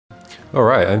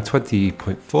Alright, I'm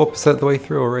 20.4% the way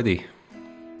through already.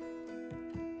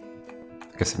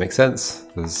 I guess it makes sense.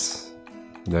 There's,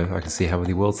 you know, I can see how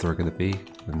many worlds there are going to be,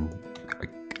 and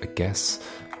I guess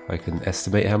I can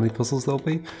estimate how many puzzles there'll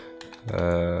be.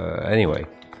 Anyway,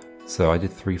 so I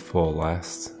did 3-4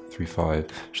 last, 3-5.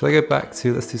 Should I go back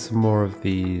to, let's do some more of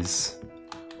these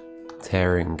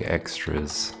tearing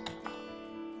extras.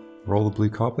 Roll the blue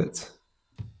carpet.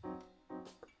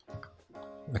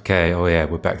 Okay, oh yeah,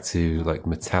 we're back to like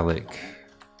metallic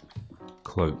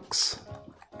cloaks,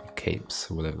 capes,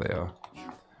 or whatever they are.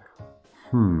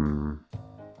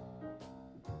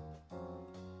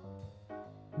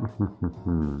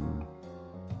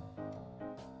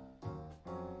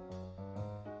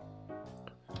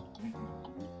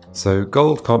 So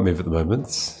gold can't move at the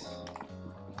moment.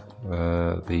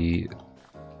 The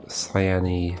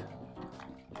cyany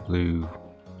blue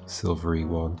silvery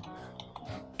one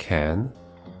can.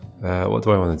 What do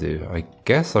I want to do? I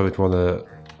guess I would want to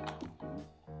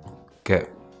get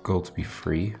gold to be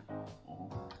free.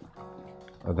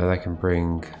 And then I can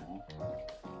bring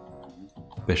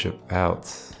the bishop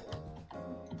out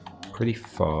pretty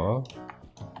far.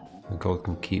 And gold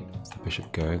can keep the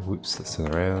bishop going. Whoops, let's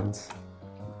turn around.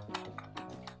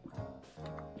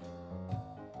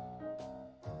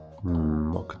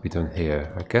 What could be done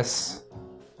here? I guess...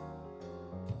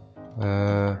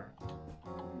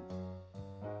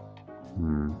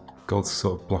 Gold's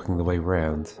sort of blocking the way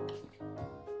round.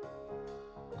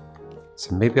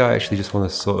 So maybe I actually just want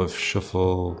to sort of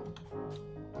shuffle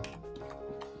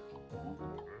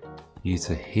you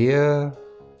to here?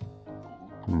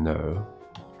 No.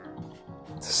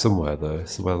 To somewhere though,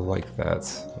 somewhere like that.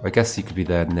 I guess you could be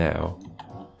there now.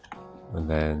 And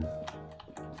then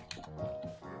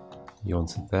you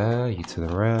onto there, you turn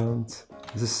around.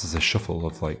 This is a shuffle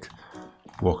of like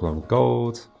walk along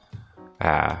gold.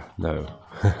 Ah, no.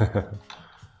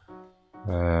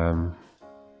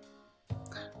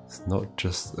 It's not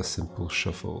just a simple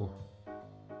shuffle.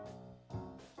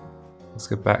 Let's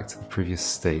go back to the previous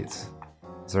state.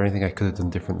 Is there anything I could have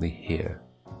done differently here?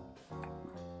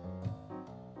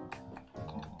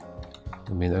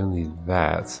 I mean, only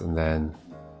that, and then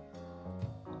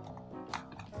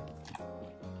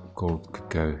gold could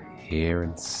go here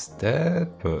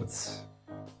instead, but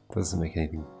it doesn't make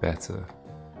anything better.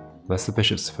 Unless the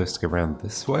bishop's supposed to go around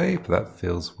this way, but that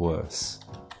feels worse.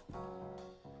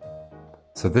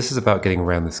 So this is about getting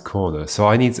around this corner. So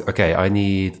I need, okay, I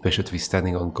need the bishop to be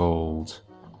standing on gold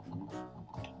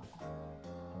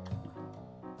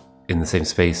in the same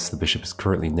space the bishop is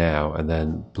currently now, and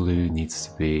then blue needs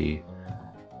to be,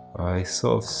 I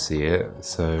sort of see it,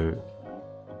 so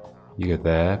you go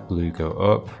there, blue go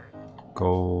up,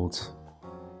 gold,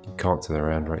 you can't turn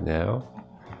around right now.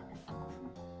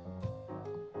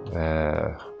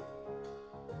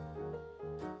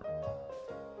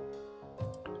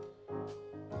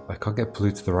 I can't get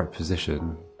blue to the right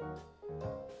position.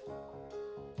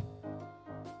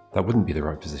 That wouldn't be the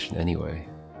right position anyway.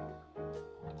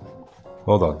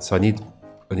 Hold on, so I need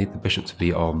the bishop to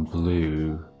be on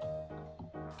blue.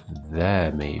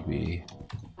 There maybe.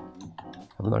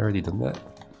 Haven't I already done that?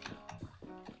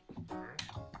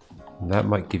 That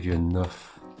might give you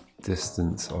enough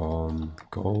distance on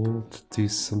gold to do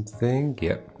something.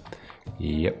 Yep.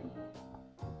 Yep.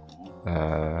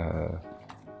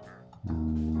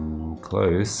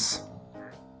 Close.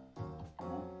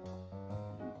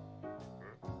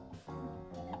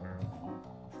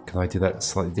 Can I do that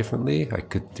slightly differently? I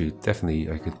could do,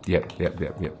 definitely, I could, yep.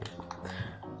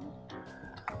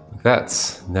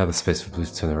 That's now the space for blue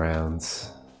to turn around.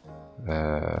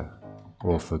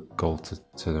 Or for gold to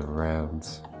turn around.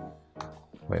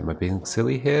 Wait, am I being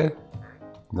silly here?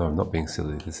 No, I'm not being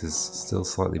silly. This is still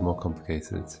slightly more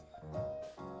complicated.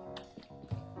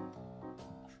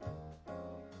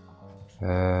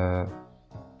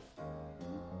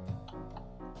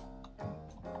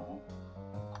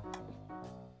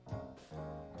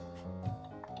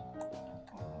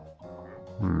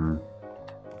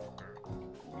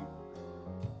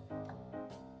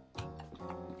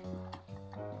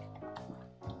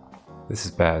 This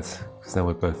is bad, because now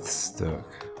we're both stuck.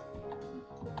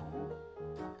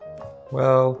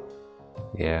 Well,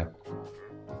 yeah.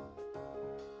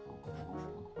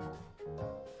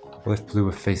 What if blue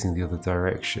were facing the other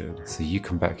direction? So you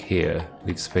come back here,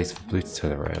 leave space for blue to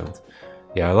turn around.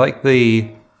 Yeah, I like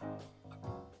the...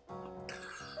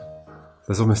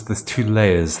 There's two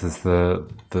layers. There's the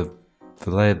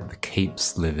layer that the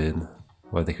capes live in,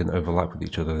 where they can overlap with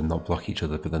each other and not block each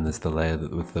other, but then there's the layer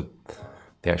that with the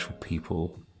actual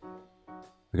people.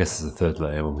 I guess there's a third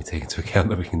layer when we take into account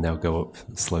that we can now go up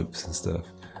slopes and stuff.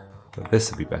 But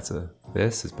this would be better.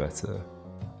 This is better.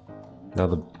 Now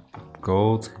the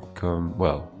gold can come,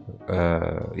 well,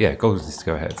 yeah, gold needs to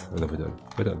go ahead, and then we're done.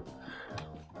 We're done.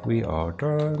 We are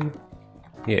done.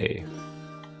 Yay.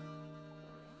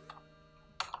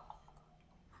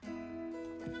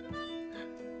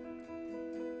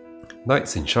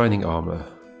 Knights in shining armor.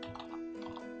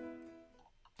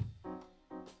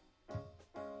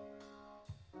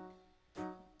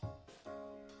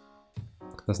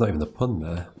 There's not even a pun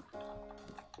there.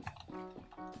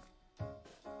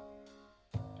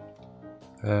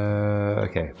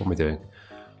 Okay, what am I doing?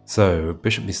 So,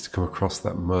 bishop needs to come across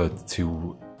that mud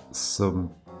to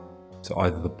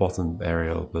either the bottom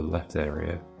area or the left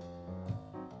area.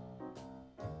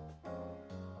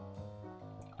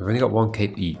 We've only got one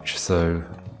cape each, so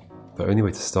the only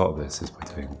way to start this is by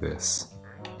doing this.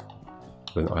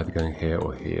 Then either going here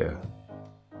or here.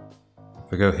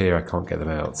 If I go here, I can't get them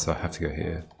out, so I have to go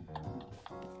here.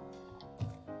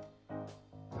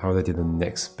 How would I do the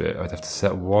next bit? I'd have to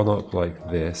set one up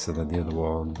like this, and then the other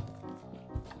one...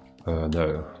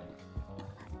 no.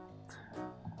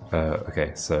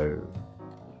 Okay, so...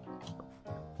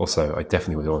 Also, I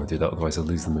definitely wouldn't want to do that, otherwise I'll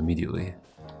lose them immediately.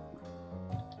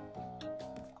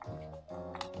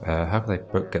 How could I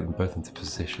get them both into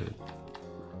position?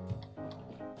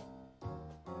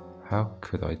 How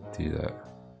could I do that?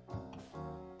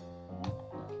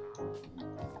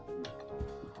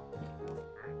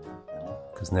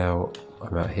 Because now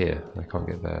I'm out here and I can't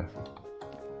get there.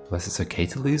 Unless it's okay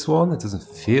to lose one? It doesn't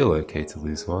feel okay to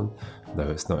lose one. No,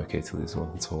 it's not okay to lose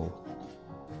one at all.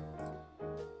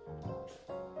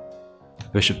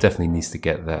 Bishop definitely needs to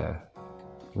get there.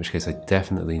 In which case I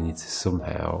definitely need to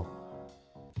somehow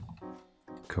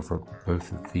cover up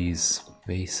both of these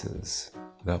bases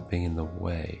without being in the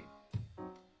way.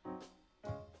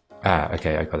 Ah,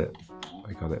 okay, I got it.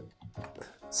 I got it.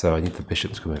 So I need the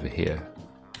bishop to come over here.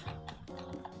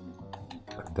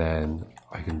 And then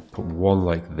I can put one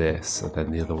like this, and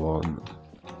then the other one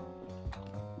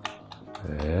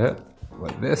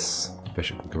like this.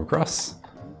 Bishop can come across.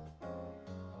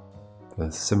 Then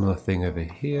a similar thing over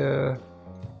here.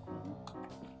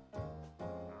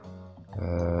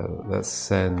 Let's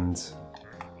send...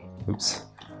 Oops.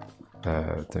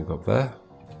 Don't go up there.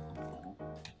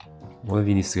 One of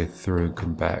you needs to go through and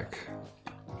come back.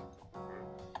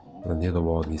 And then the other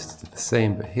one needs to do the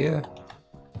same, but here.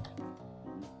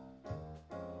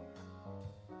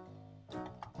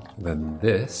 And then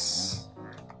this.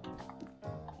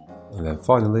 And then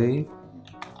finally,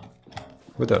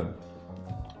 we're done.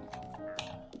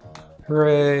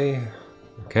 Hooray!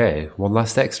 Okay, one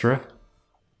last extra.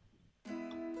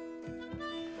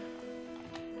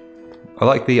 I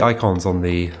like the icons on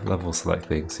the level select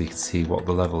thing so you can see what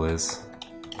the level is.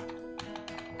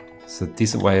 It's a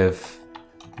decent way of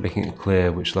making it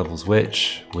clear which level's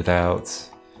which without...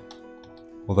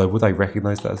 Although, would I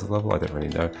recognise that as a level? I don't really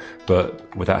know.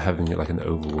 But without having it like an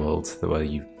overworld where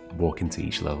you walk into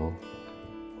each level,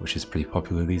 which is pretty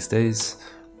popular these days.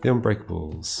 The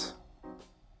Unbreakables.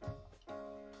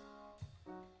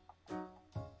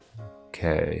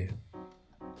 Okay.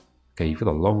 Okay, you've got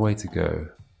a long way to go.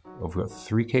 Oh, we've got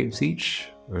 3 capes each?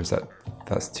 Or is that...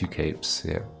 that's 2 capes,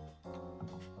 yeah.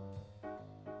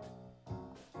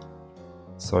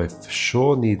 So I for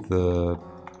sure need the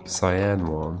cyan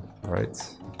one, right?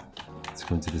 To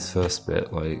go into this first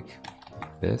bit, like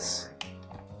this.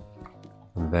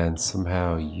 And then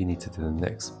somehow you need to do the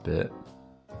next bit.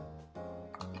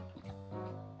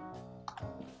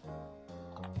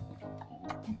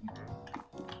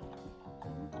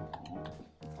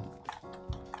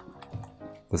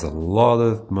 There's a lot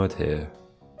of mud here.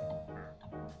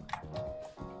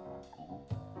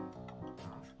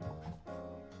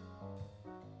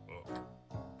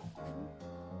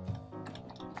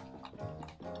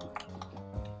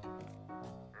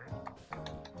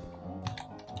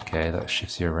 Okay, that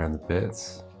shifts you around a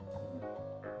bit.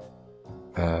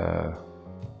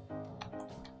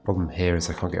 Problem here is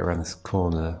I can't get around this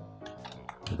corner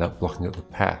without blocking up the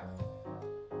path.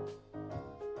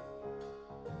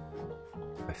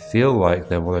 I feel like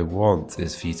then what I want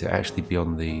is for you to actually be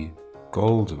on the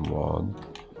golden one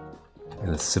in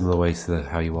a similar way to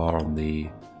how you are on the...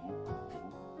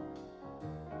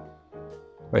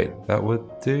 Wait, that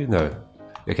would do? No.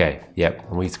 Okay, yep,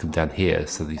 I want you to come down here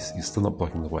so you're still not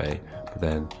blocking the way, but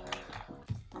then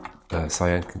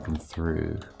cyan can come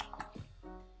through.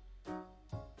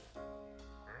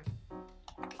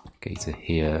 Get to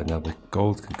here, now the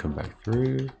gold can come back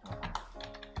through.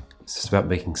 It's just about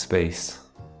making space.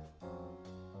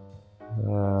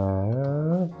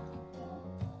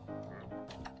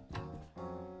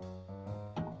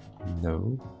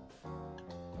 No.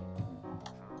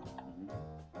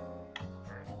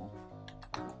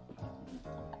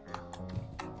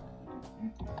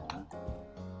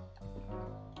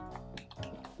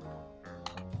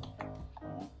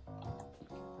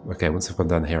 Okay, once I've gone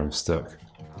down here, I'm stuck.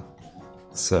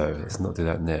 So, let's not do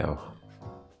that now.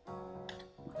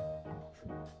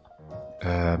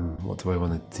 What do I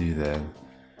want to do then?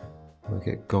 I want to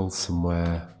get gold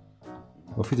somewhere.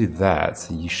 Well, if we do that,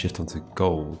 you shift onto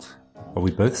gold. Are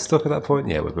we both stuck at that point?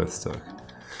 Yeah, we're both stuck.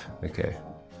 Okay,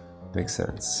 makes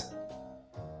sense.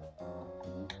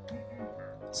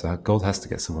 So gold has to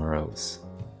get somewhere else.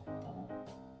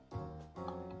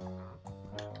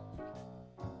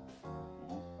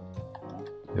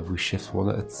 Maybe we shift one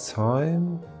at a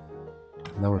time?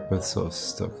 Now we're both sort of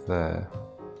stuck there.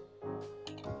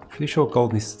 Pretty sure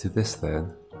gold needs to do this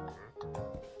then.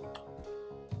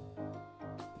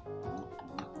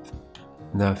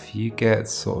 Now if you get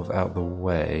sort of out the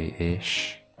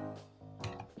way-ish,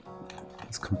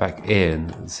 let's come back in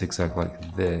and zigzag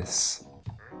like this.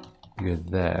 You go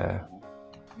there,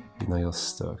 now you're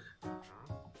stuck.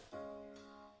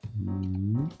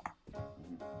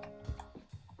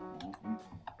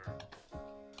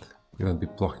 We're going to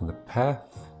be blocking the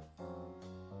path.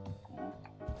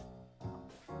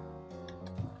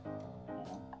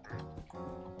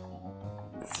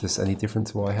 Is this any different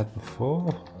to what I had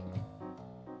before?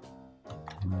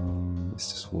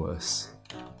 It's just worse.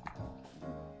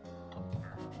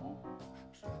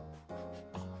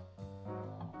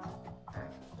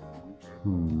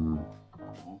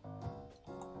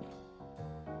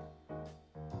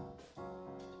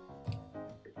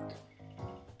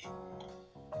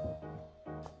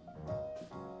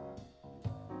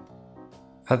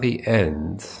 At the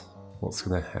end, what's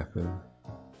going to happen?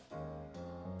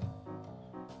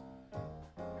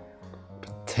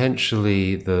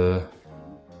 Potentially the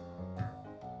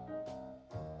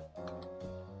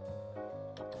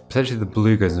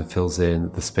blue goes and fills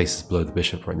in the spaces below the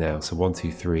bishop right now. So 1,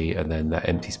 2, 3, and then that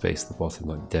empty space at the bottom,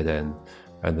 like dead end,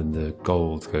 and then the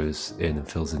gold goes in and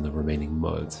fills in the remaining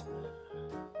mud.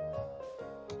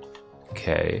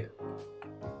 Okay,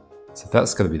 so if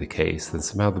that's going to be the case, then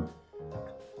somehow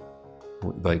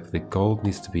the gold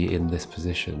needs to be in this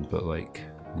position, but like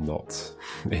not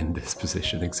in this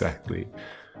position exactly.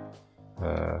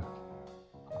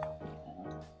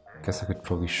 Guess I could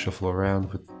probably shuffle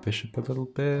around with the bishop a little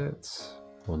bit,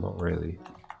 or not really.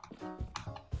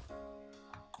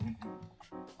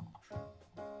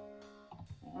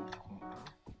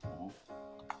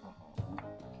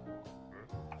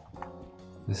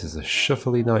 This is a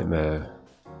shuffly nightmare.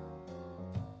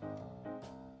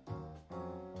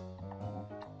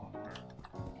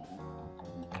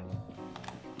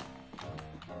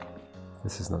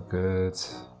 This is not good.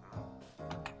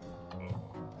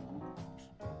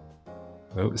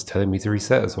 Oh, it's telling me to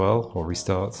reset as well, or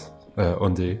restart,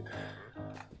 undo.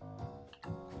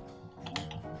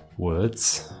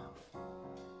 Words.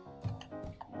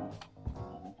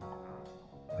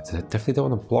 I definitely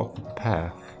don't want to block the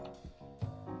path.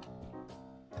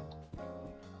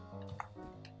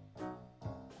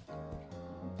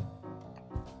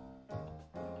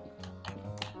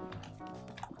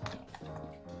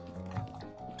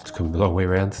 Just coming a long way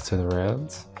around to turn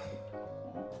around.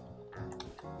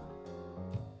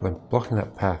 I'm blocking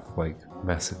that path, like,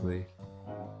 massively.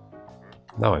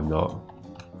 No, I'm not.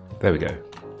 There we go.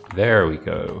 There we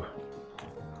go.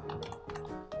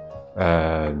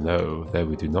 No, there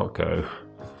we do not go.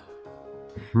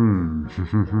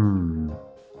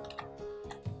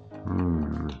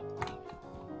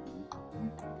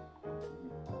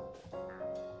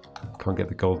 Can't get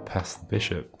the gold past the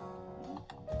bishop.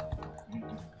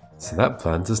 So that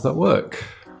plan does not work.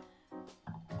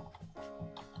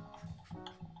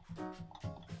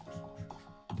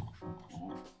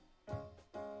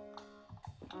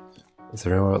 Is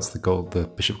there anywhere else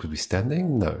the bishop could be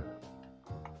standing? No.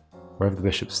 Wherever the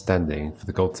bishop's standing, for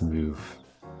the gold to move,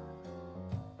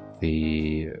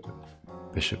 the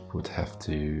bishop would have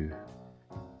to...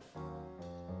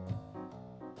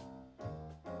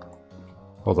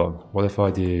 Hold on, what if I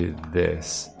do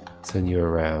this? Turn you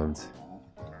around,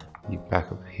 you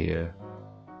back up here.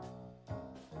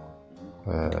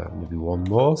 Maybe one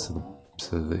more,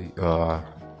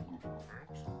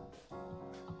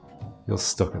 you're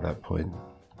stuck at that point.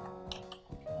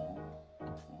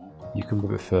 You can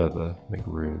move it further, make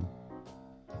room.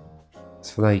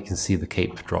 So for now you can see the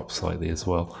cape drop slightly as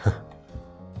well.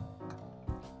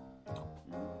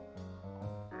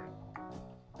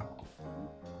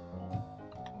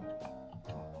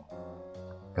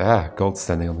 Ah, gold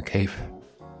standing on the cape.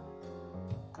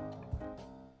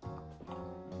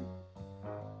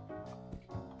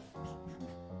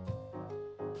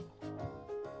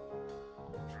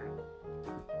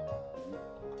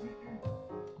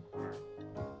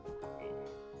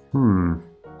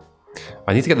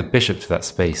 I need to get the bishop to that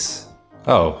space.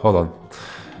 Oh, hold on.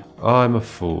 I'm a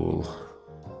fool.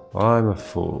 I'm a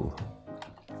fool.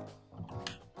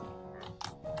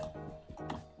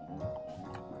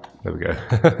 There we go.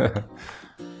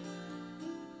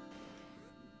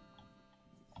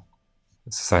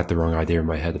 I had the wrong idea in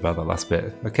my head about that last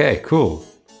bit. Okay, cool.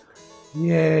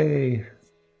 Yay!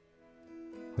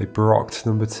 I brocked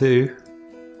number 2.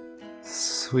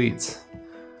 Sweet.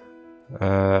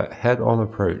 Head-on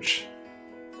approach.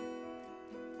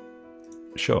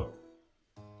 Sure.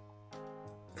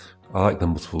 I like the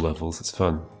multiple levels, it's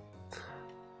fun.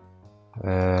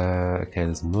 Okay,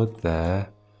 there's mud there.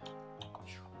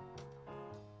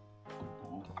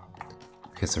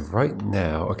 Okay, so right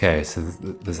now... Okay, so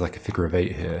there's like a figure of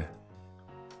 8 here.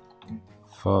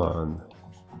 Fun.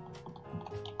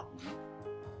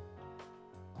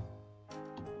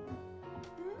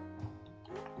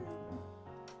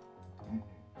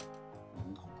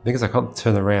 The thing is, I can't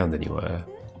turn around anywhere.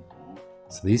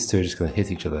 So these two are just going to hit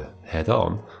each other head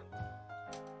on.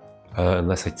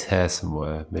 Unless I tear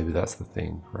somewhere. Maybe that's the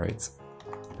thing, right?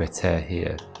 If I tear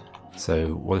here.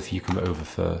 So what if you come over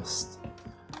first?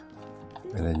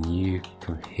 And then you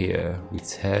come here. We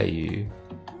tear you.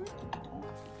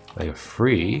 Now you're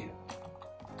free.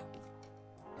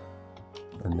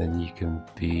 And then you can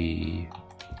be...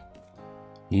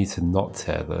 You need to not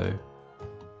tear though.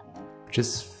 Which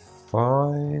is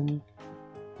fine.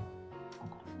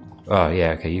 Oh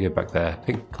yeah, okay, you go back there.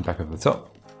 Pink, come back over the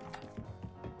top.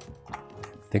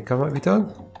 Think I might be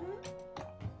done?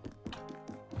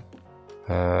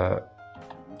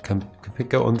 Can Pink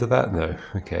go under that? No,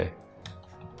 okay.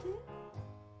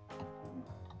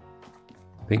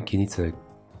 Pink, you need to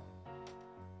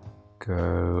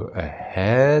go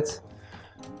ahead.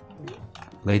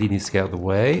 Lady needs to get out of the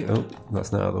way. Oh,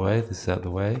 that's not out of the way, this is out of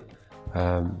the way.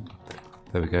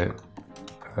 There we go.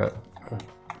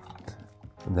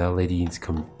 Now lady needs to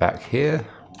come back here.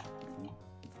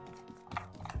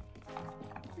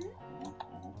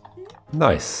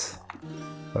 Nice.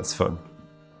 That's fun.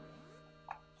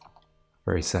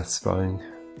 Very satisfying.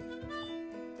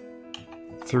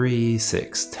 3,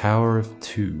 6. Tower of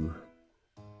 2.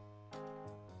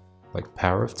 Like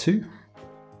power of 2?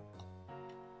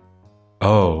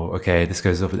 Oh, okay, this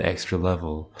goes up an extra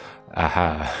level.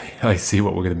 Aha, I see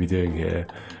what we're going to be doing here.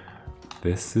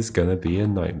 This is going to be a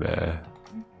nightmare.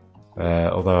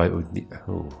 Although I would need...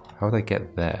 Oh, how would I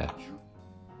get there?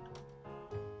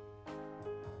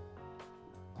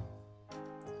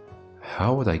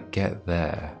 How would I get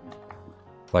there?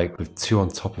 Like, with 2 on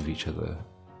top of each other?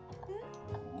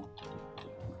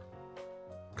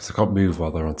 Because I can't move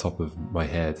while they're on top of my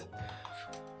head.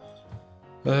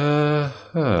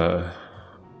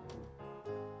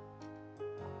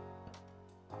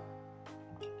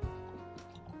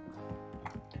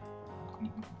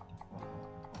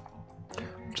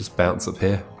 Just bounce up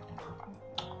here.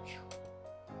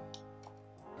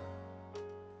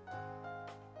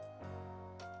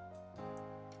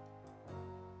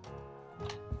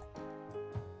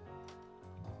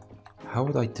 How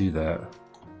would I do that?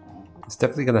 It's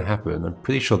definitely going to happen. I'm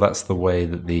pretty sure that's the way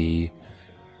that the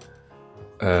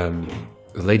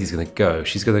lady's going to go.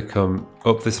 She's going to come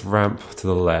up this ramp to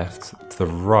the left, to the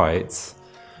right,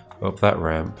 up that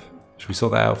ramp. Should we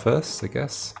sort that out first, I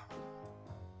guess?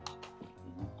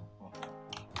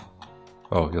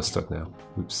 Oh, you're stuck now.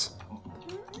 Oops.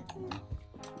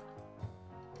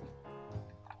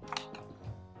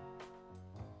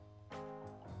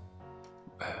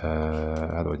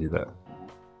 How do I do that?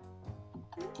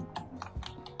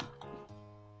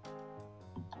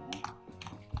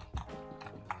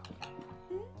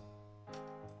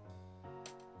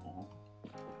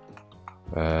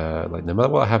 Like, no matter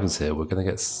what happens here, we're gonna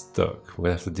get stuck. We're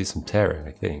gonna have to do some tearing,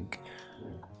 I think.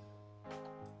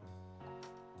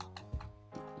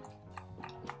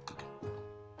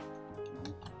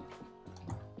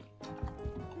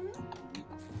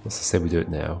 Let's just say we do it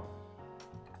now.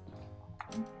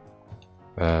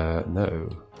 No.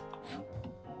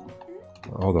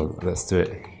 Hold on, let's do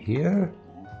it here.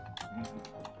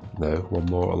 No, one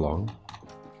more along.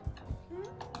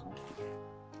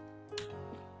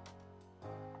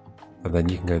 And then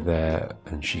you can go there,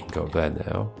 and she can go up there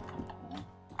now.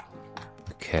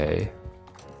 Okay.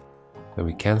 Then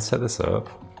we can set this up.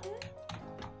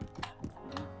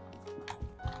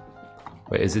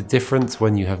 Wait, is it different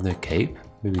when you have no cape?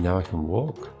 Maybe now I can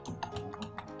walk?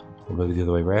 Or maybe the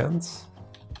other way around?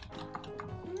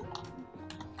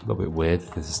 A little bit weird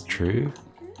if this is true.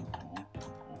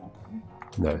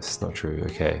 No, it's not true.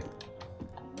 Okay.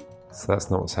 So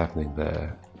that's not what's happening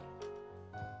there.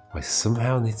 I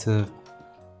somehow need to...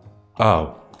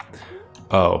 Oh.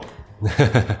 Oh.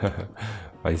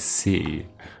 I see.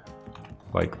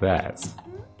 Like that.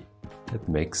 It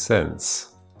makes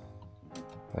sense.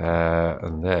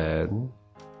 And then...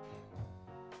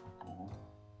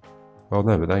 Oh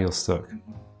no, but now you're stuck.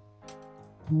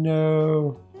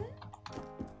 No!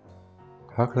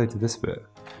 How can I do this bit?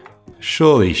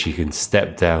 Surely she can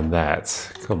step down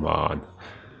that. Come on.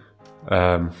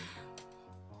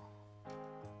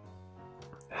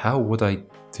 How would I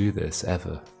do this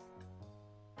ever?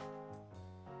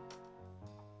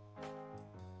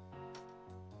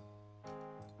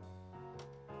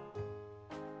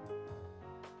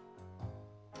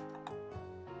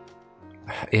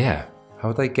 Yeah, how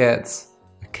would I get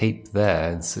a cape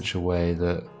there in such a way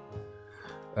that...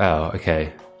 Oh,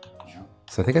 okay.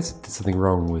 So I think I did something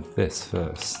wrong with this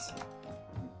first.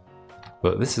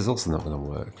 But this is also not going to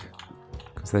work,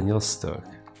 because then you're stuck.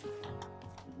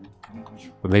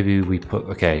 But maybe we put...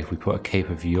 Okay, if we put a cape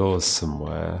of yours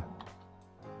somewhere...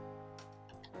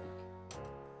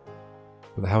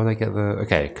 But how would I get the...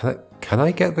 Okay, can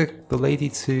I get the lady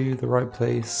to the right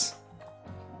place?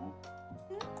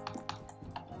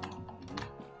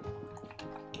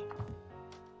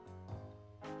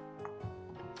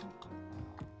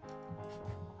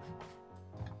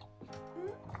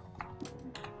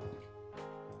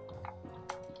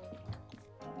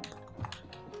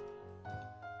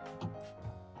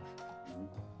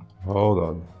 Hold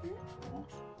on.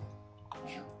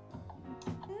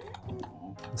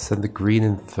 Send the green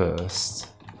in first.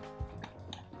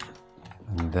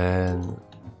 And then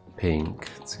pink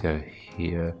to go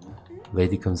here.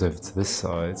 Lady comes over to this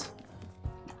side.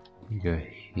 You go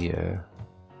here.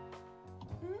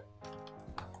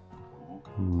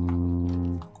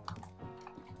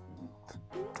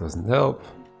 Doesn't help.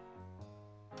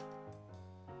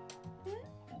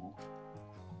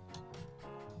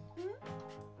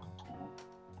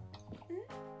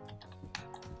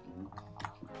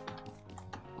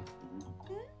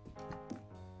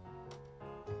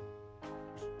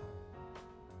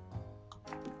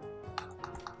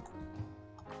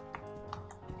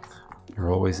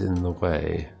 You're always in the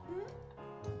way.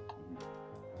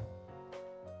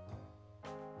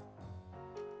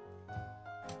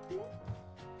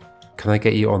 Can I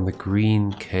get you on the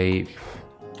green cape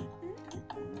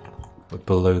but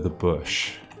below the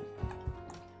bush?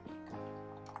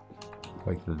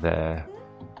 Like there.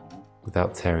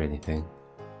 Without tearing anything.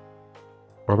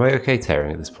 Or am I okay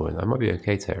tearing at this point? I might be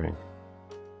okay tearing.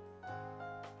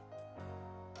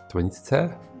 Do I need to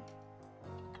tear?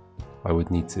 I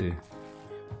would need to.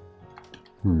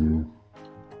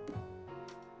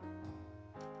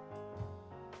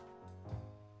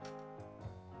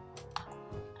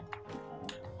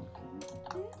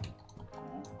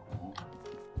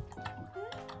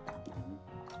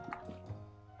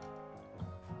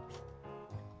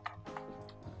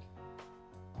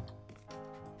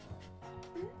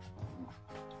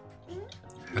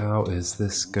 How is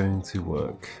this going to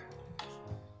work?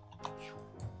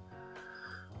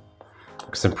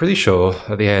 Because I'm pretty sure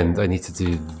at the end I need to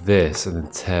do this and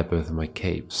then tear both of my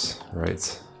capes,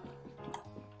 right?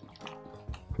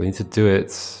 I need to do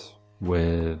it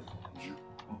with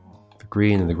the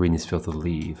green, and the green needs to be able to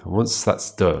leave. And once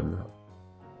that's done,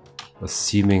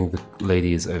 assuming the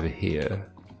lady is over here,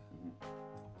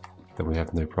 then we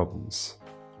have no problems.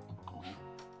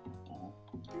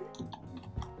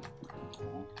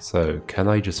 So, can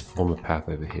I just form a path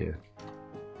over here?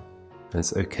 And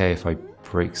it's okay if I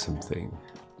break something.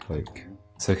 Like,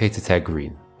 it's okay to tear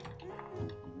green.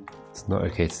 It's not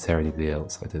okay to tear anybody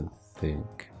else, I don't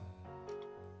think.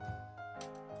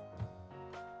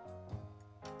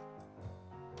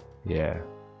 Yeah.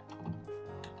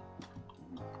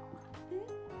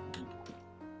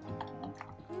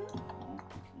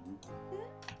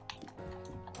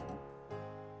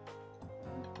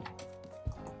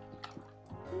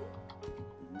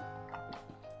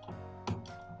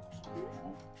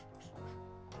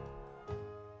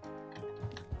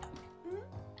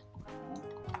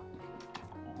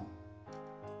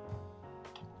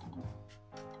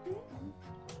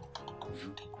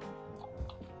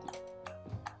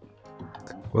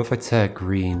 What if I tear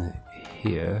green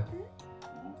here?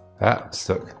 Ah, I'm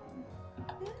stuck.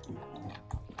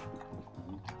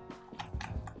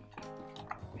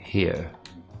 Here.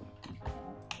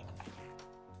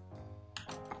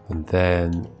 And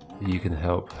then you can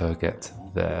help her get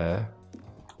there.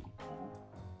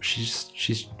 She's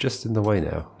just in the way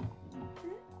now.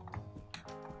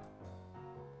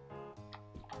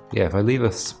 Yeah, if I leave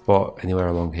a spot anywhere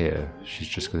along here, she's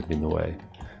just going to be in the way.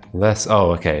 Unless,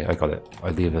 oh, okay, I got it. I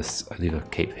leave a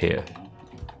cape here.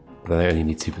 Then I only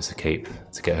need 2 bits of cape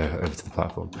to get her over to the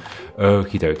platform.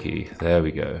 Okie dokie, there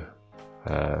we go.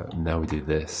 Now we do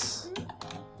this.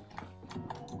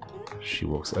 She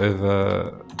walks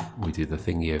over. We do the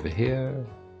thingy over here,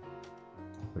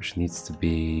 which needs to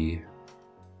be...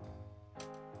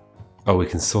 Oh, we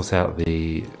can sort out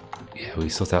the... Yeah, we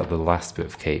sort out the last bit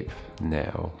of cape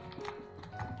now.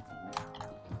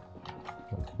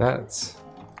 Like that.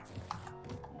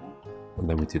 And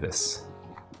then we do this.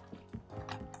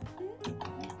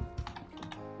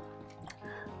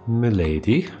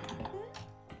 Milady.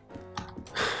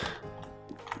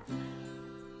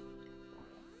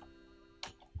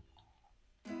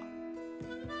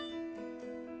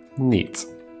 Neat.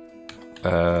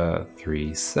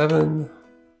 3-7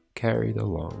 carried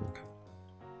along.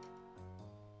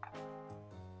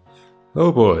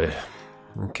 Oh boy.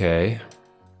 Okay.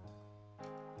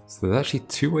 So there's actually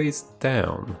 2 ways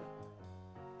down.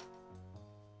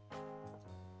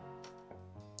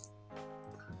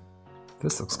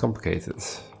 This looks complicated.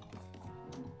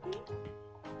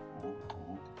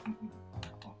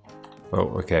 Oh,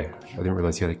 okay. I didn't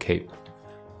realize you had a cape.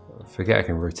 Forget I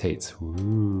can rotate.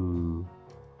 Ooh.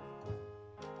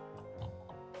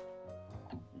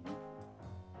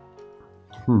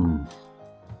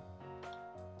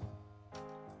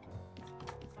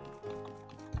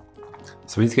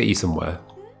 So we need to get you somewhere.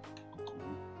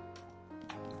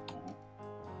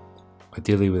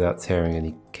 Ideally without tearing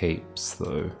any capes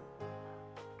though,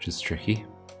 which is tricky.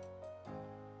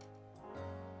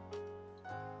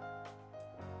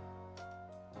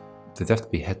 They'd have to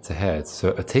be head to head, so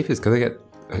a tape is gonna get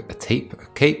a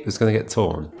cape is gonna get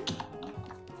torn.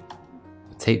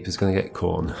 A tape is gonna get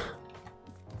corn.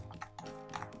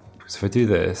 Because if I do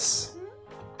this,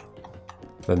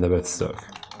 then they're both stuck.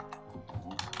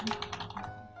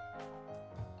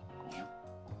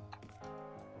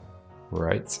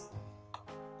 Right.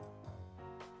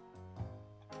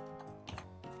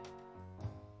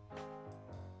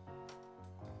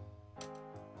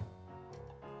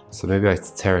 So maybe I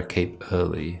tear a cape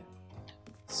early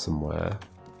somewhere.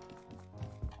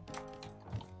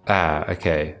 Ah,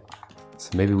 okay. So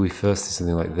maybe we first do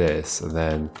something like this and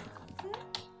then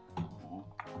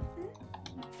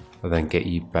get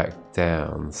you back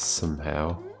down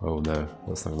somehow. Oh no,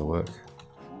 that's not gonna work.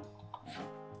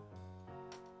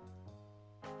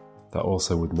 That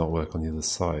also would not work on the other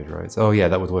side, right? Oh yeah,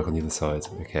 that would work on the other side.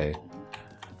 Okay.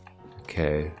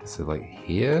 Okay, so like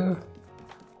here?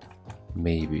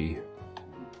 Maybe.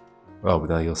 Oh, but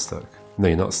now you're stuck. No,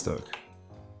 you're not stuck.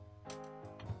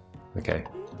 Okay,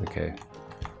 okay.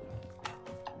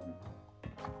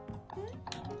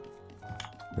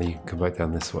 Then you can come back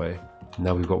down this way.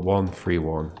 Now we've got 1 free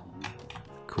 1.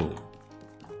 Cool.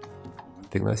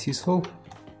 Think that's useful?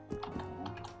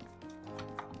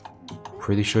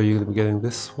 Pretty sure you're going to be getting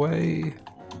this way.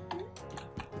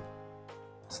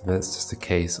 So then it's just a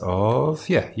case of...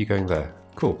 Yeah, you're going there.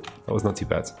 Cool. That was not too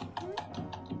bad.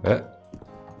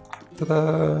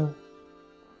 Ta-da!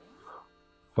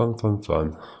 Fun, fun,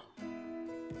 fun.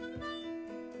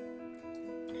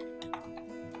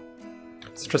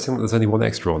 It's interesting that there's only 1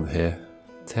 extra on here.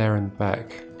 Tearing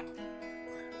back.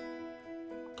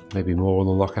 Maybe more on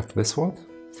unlock after this one?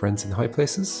 Friends in high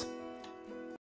places?